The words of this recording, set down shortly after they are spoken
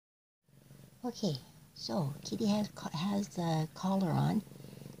Okay, so Kitty has the collar on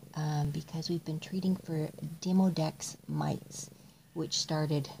because we've been treating for Demodex mites, which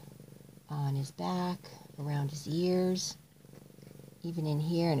started on his back, around his ears, even in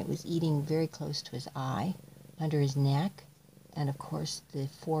here, and it was eating very close to his eye, under his neck, and of course the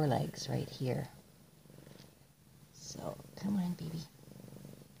forelegs right here. So come on, baby.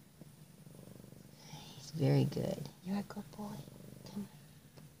 He's very good. You're a good boy. Come on.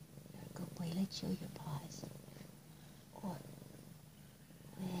 You're a good boy. Let's show your paws. Oh,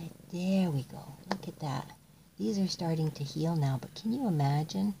 right there we go. Look at that. These are starting to heal now, but can you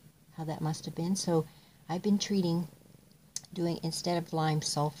imagine how that must have been? So I've been doing instead of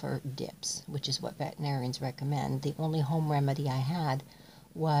lime-sulpher dips, which is what veterinarians recommend, the only home remedy I had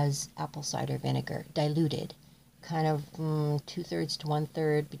was apple cider vinegar, diluted, kind of 2/3 to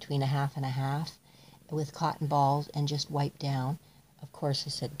 1/3, between a half and a half, with cotton balls, and just wipe down. Of course, I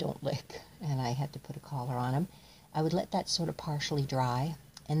said don't lick, and I had to put a collar on him. I would let that sort of partially dry,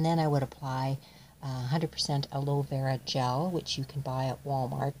 and then I would apply 100% aloe vera gel, which you can buy at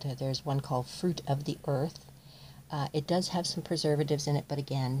Walmart. There's one called Fruit of the Earth. It does have some preservatives in it, but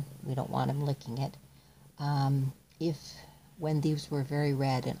again, we don't want him licking it. When these were very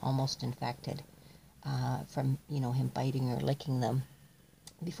red and almost infected from him biting or licking them,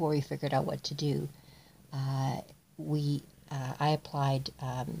 before we figured out what to do, I applied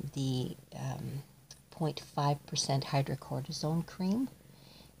the 0.5% hydrocortisone cream,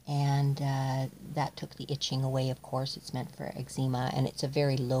 and that took the itching away. Of course, it's meant for eczema, and it's a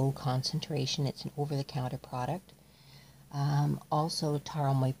very low concentration. It's an over-the-counter product. Also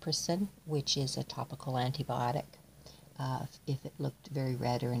taro-mupirocin, which is a topical antibiotic, if it looked very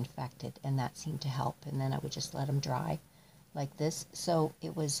red or infected, and that seemed to help. And then I would just let them dry like this. So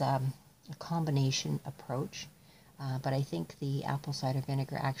it was a combination approach, but I think the apple cider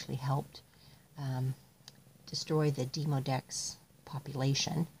vinegar actually helped destroy the Demodex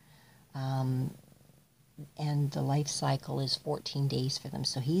population, and the life cycle is 14 days for them.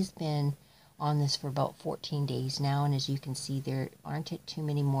 So he's been on this for about 14 days now, and as you can see, there aren't too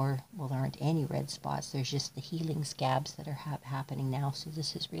many more, well, there aren't any red spots. There's just the healing scabs that are happening now, so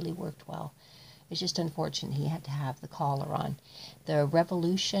this has really worked well. It's just unfortunate he had to have the collar on. The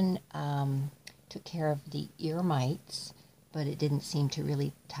Revolution took care of the ear mites, but it didn't seem to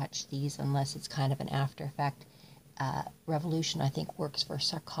really touch these unless it's kind of an after effect. Revolution, I think, works for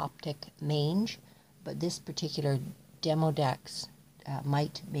sarcoptic mange, but this particular Demodex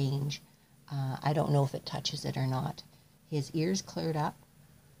mite mange, I don't know if it touches it or not. His ears cleared up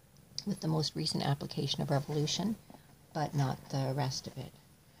with the most recent application of Revolution, but not the rest of it.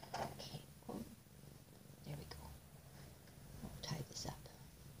 Okay, there we go. I'll tie this up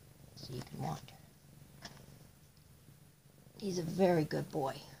so you can wander. He's a very good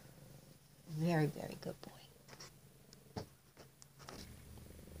boy. Very, very good boy.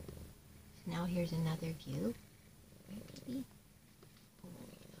 Now here's another view. Right, baby?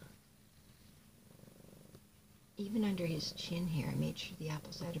 Even under his chin here, I made sure the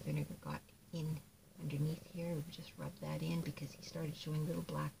apple cider vinegar got in underneath here. We just rubbed that in because he started showing little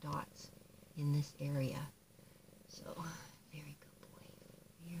black dots in this area. So, very good boy.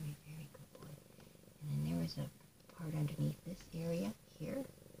 Very, very good boy. And then there was a part underneath this area here.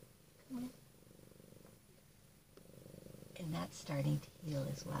 Come on. And that's starting to heal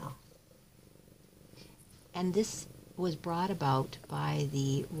as well. And this was brought about by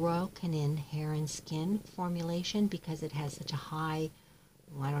the Royal Canin hair and skin formulation because it has such a high,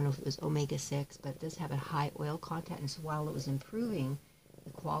 well, I don't know if it was omega-6, but it does have a high oil content. And so while it was improving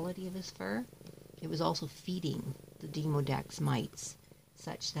the quality of his fur, it was also feeding the Demodex mites,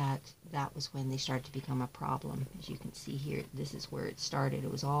 such that that was when they started to become a problem. As you can see here, this is where it started.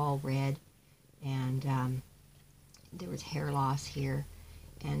 It was all red, and there was hair loss here.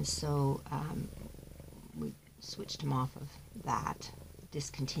 And so we switched him off of that,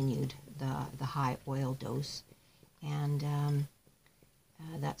 discontinued the high oil dose, and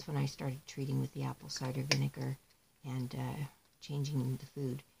that's when I started treating with the apple cider vinegar and changing the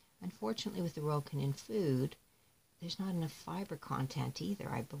food. Unfortunately, with the Royal Canin food, there's not enough fiber content either,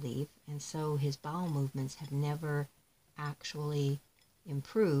 I believe, and so his bowel movements have never actually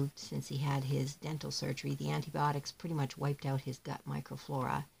improved since he had his dental surgery. The antibiotics pretty much wiped out his gut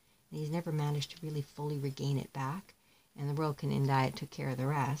microflora, and he's never managed to really fully regain it back. And the Royal Canin diet took care of the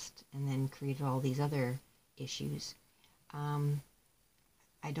rest, and then created all these other issues.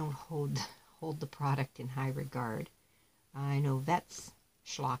 I don't hold the product in high regard. I know vets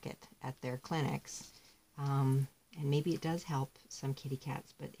schlock it at their clinics, and maybe it does help some kitty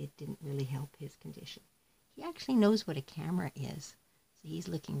cats, but it didn't really help his condition. He actually knows what a camera is, so he's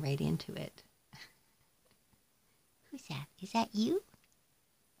looking right into it. Who's that? Is that you?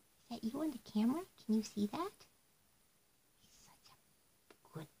 Is that you on the camera? Can you see that? Such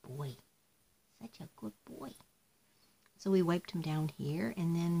a good boy. Such a good boy. So we wiped him down here,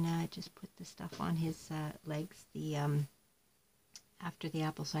 and then just put the stuff on his legs. The after the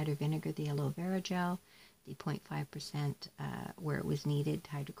apple cider vinegar, the aloe vera gel, the 0.5% where it was needed,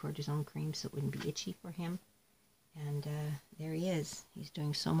 hydrocortisone cream, so it wouldn't be itchy for him. And there he is. He's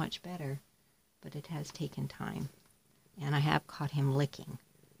doing so much better, but it has taken time. And I have caught him licking,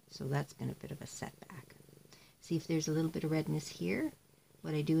 so that's been a bit of a setback. See if there's a little bit of redness here.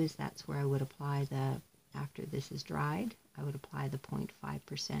 What I do is that's where I would apply after this is dried, I would apply the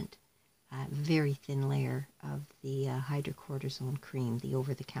 0.5% very thin layer of the hydrocortisone cream, the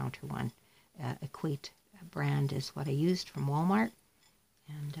over-the-counter one. Equate brand is what I used from Walmart,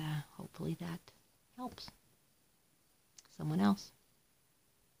 and hopefully that helps someone else.